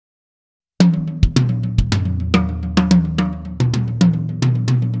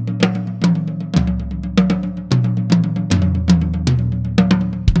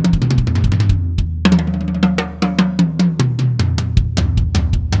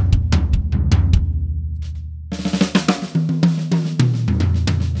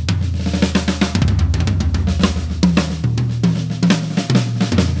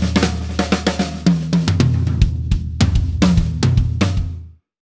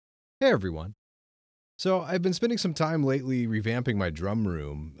Hey everyone. So, I've been spending some time lately revamping my drum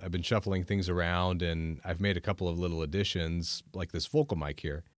room. I've been shuffling things around and I've made a couple of little additions, like this vocal mic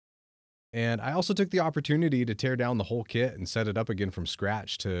here. And I also took the opportunity to tear down the whole kit and set it up again from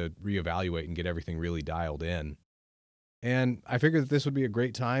scratch to reevaluate and get everything really dialed in. And I figured that this would be a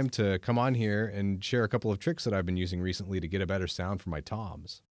great time to come on here and share a couple of tricks that I've been using recently to get a better sound for my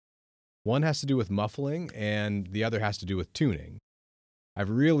toms. One has to do with muffling, and the other has to do with tuning. I've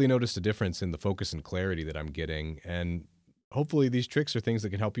really noticed a difference in the focus and clarity that I'm getting, and hopefully these tricks are things that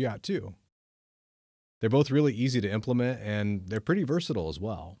can help you out too. They're both really easy to implement and they're pretty versatile as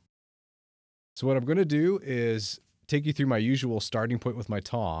well. So, what I'm going to do is take you through my usual starting point with my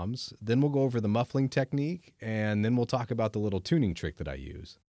toms, then we'll go over the muffling technique, and then we'll talk about the little tuning trick that I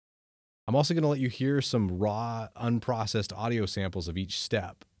use. I'm also going to let you hear some raw, unprocessed audio samples of each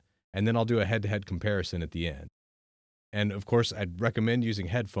step, and then I'll do a head to head comparison at the end. And of course, I'd recommend using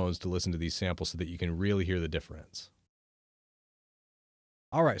headphones to listen to these samples so that you can really hear the difference.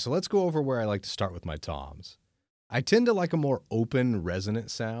 All right, so let's go over where I like to start with my toms. I tend to like a more open,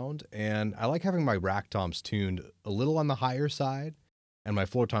 resonant sound, and I like having my rack toms tuned a little on the higher side and my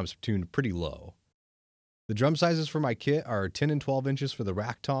floor toms tuned pretty low. The drum sizes for my kit are 10 and 12 inches for the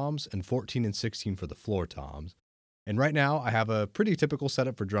rack toms and 14 and 16 for the floor toms. And right now, I have a pretty typical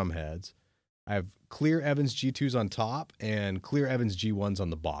setup for drum heads. I have clear Evans G2s on top and clear Evans G1s on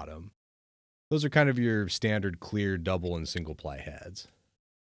the bottom. Those are kind of your standard clear double and single ply heads.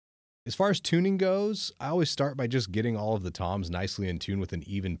 As far as tuning goes, I always start by just getting all of the toms nicely in tune with an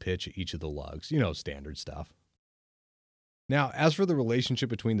even pitch at each of the lugs. Standard stuff. Now, as for the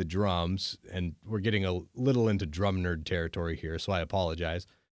relationship between the drums, and we're getting a little into drum nerd territory here, so I apologize,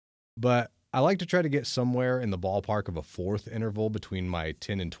 but I like to try to get somewhere in the ballpark of a fourth interval between my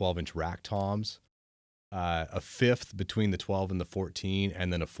 10 and 12-inch rack toms, a fifth between the 12 and the 14,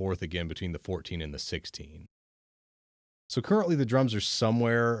 and then a fourth again between the 14 and the 16. So currently the drums are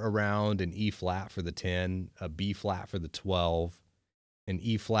somewhere around an E flat for the 10, a B flat for the 12, an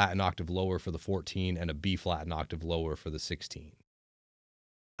E flat an octave lower for the 14, and a B flat an octave lower for the 16.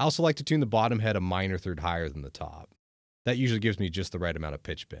 I also like to tune the bottom head a minor third higher than the top. That usually gives me just the right amount of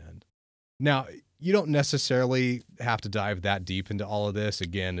pitch bend. Now, you don't necessarily have to dive that deep into all of this.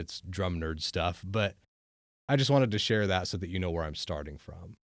 Again, it's drum nerd stuff, but I just wanted to share that so that you know where I'm starting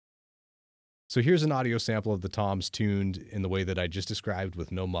from. So here's an audio sample of the toms tuned in the way that I just described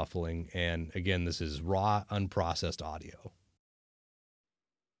with no muffling. And again, this is raw, unprocessed audio.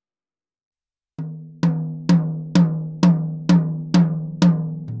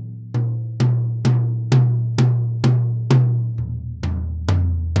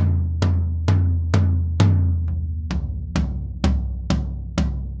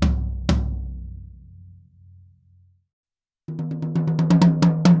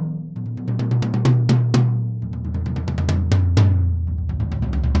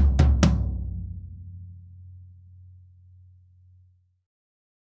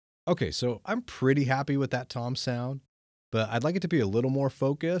 Okay, so I'm pretty happy with that tom sound, but I'd like it to be a little more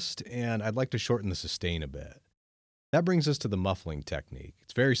focused and I'd like to shorten the sustain a bit. That brings us to the muffling technique.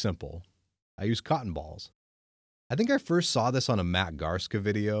 It's very simple. I use cotton balls. I think I first saw this on a Matt Garska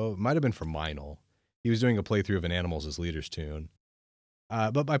video. It might have been from Meinl. He was doing a playthrough of an Animals as Leaders tune.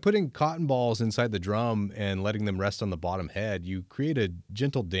 But by putting cotton balls inside the drum and letting them rest on the bottom head, you create a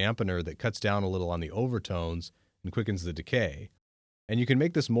gentle dampener that cuts down a little on the overtones and quickens the decay. And you can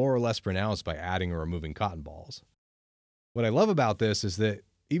make this more or less pronounced by adding or removing cotton balls. What I love about this is that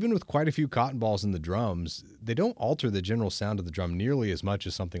even with quite a few cotton balls in the drums, they don't alter the general sound of the drum nearly as much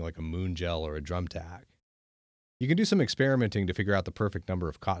as something like a moon gel or a drum tack. You can do some experimenting to figure out the perfect number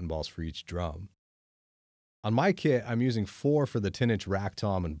of cotton balls for each drum. On my kit, I'm using 4 for the 10-inch rack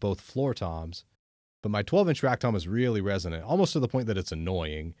tom and both floor toms, but my 12-inch rack tom is really resonant, almost to the point that it's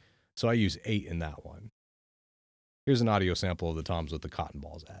annoying, so I use 8 in that one. Here's an audio sample of the toms with the cotton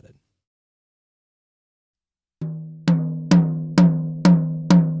balls added.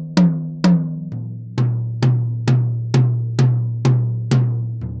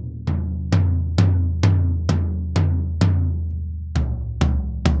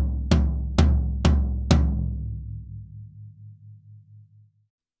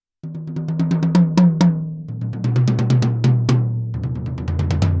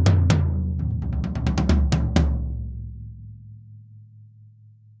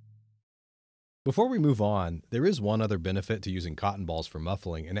 Before we move on, there is one other benefit to using cotton balls for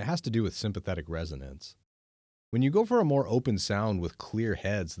muffling, and it has to do with sympathetic resonance. When you go for a more open sound with clear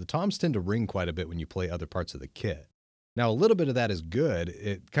heads, the toms tend to ring quite a bit when you play other parts of the kit. Now, a little bit of that is good.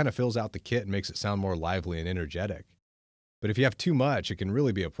 It kind of fills out the kit and makes it sound more lively and energetic. But if you have too much, it can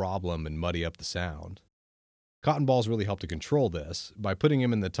really be a problem and muddy up the sound. Cotton balls really help to control this. By putting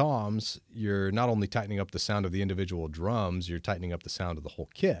them in the toms, you're not only tightening up the sound of the individual drums, you're tightening up the sound of the whole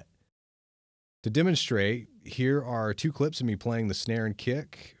kit. To demonstrate, here are 2 clips of me playing the snare and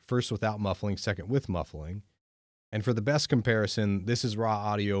kick, first without muffling, second with muffling. And for the best comparison, this is raw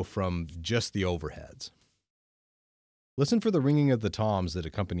audio from just the overheads. Listen for the ringing of the toms that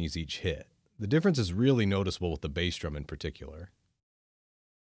accompanies each hit. The difference is really noticeable with the bass drum in particular.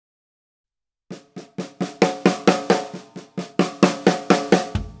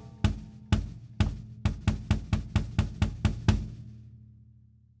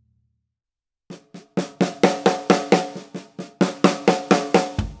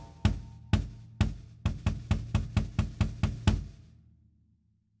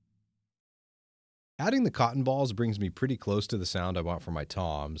 Adding the cotton balls brings me pretty close to the sound I want for my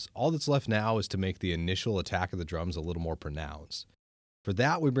toms. All that's left now is to make the initial attack of the drums a little more pronounced. For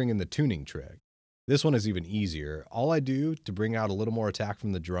that, we bring in the tuning trick. This one is even easier. All I do to bring out a little more attack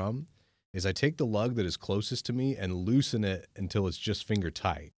from the drum is I take the lug that is closest to me and loosen it until it's just finger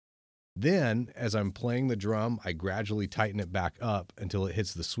tight. Then, as I'm playing the drum, I gradually tighten it back up until it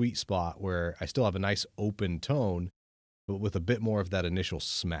hits the sweet spot where I still have a nice open tone, but with a bit more of that initial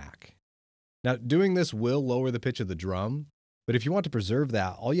smack. Now, doing this will lower the pitch of the drum, but if you want to preserve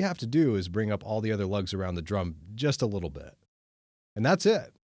that, all you have to do is bring up all the other lugs around the drum just a little bit. And that's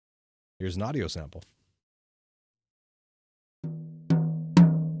it. Here's an audio sample.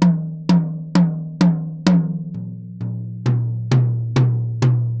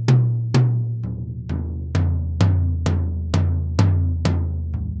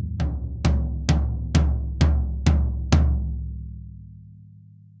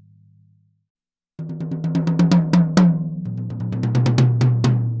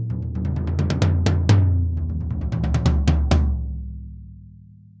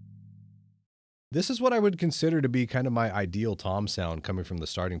 This is what I would consider to be kind of my ideal tom sound coming from the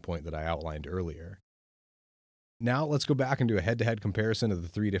starting point that I outlined earlier. Now let's go back and do a head-to-head comparison of the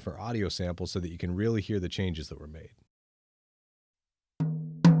 3 different audio samples so that you can really hear the changes that were made.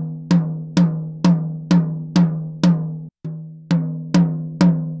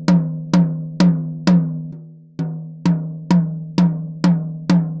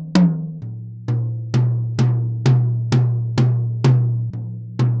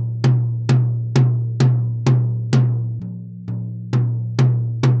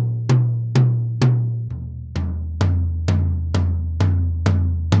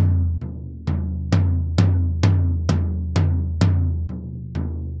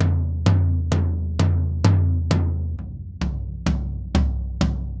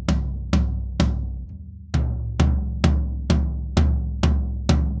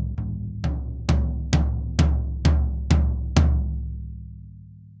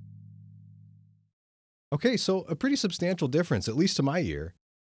 Okay, so a pretty substantial difference, at least to my ear.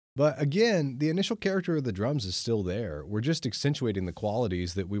 But again, the initial character of the drums is still there. We're just accentuating the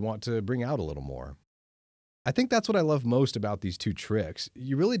qualities that we want to bring out a little more. I think that's what I love most about these 2 tricks.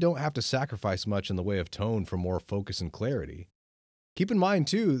 You really don't have to sacrifice much in the way of tone for more focus and clarity. Keep in mind,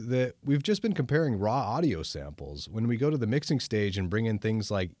 too, that we've just been comparing raw audio samples. When we go to the mixing stage and bring in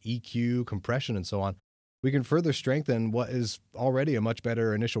things like EQ, compression, and so on, we can further strengthen what is already a much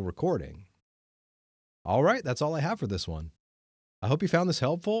better initial recording. All right, that's all I have for this one. I hope you found this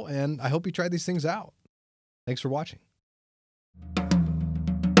helpful, and I hope you tried these things out. Thanks for watching.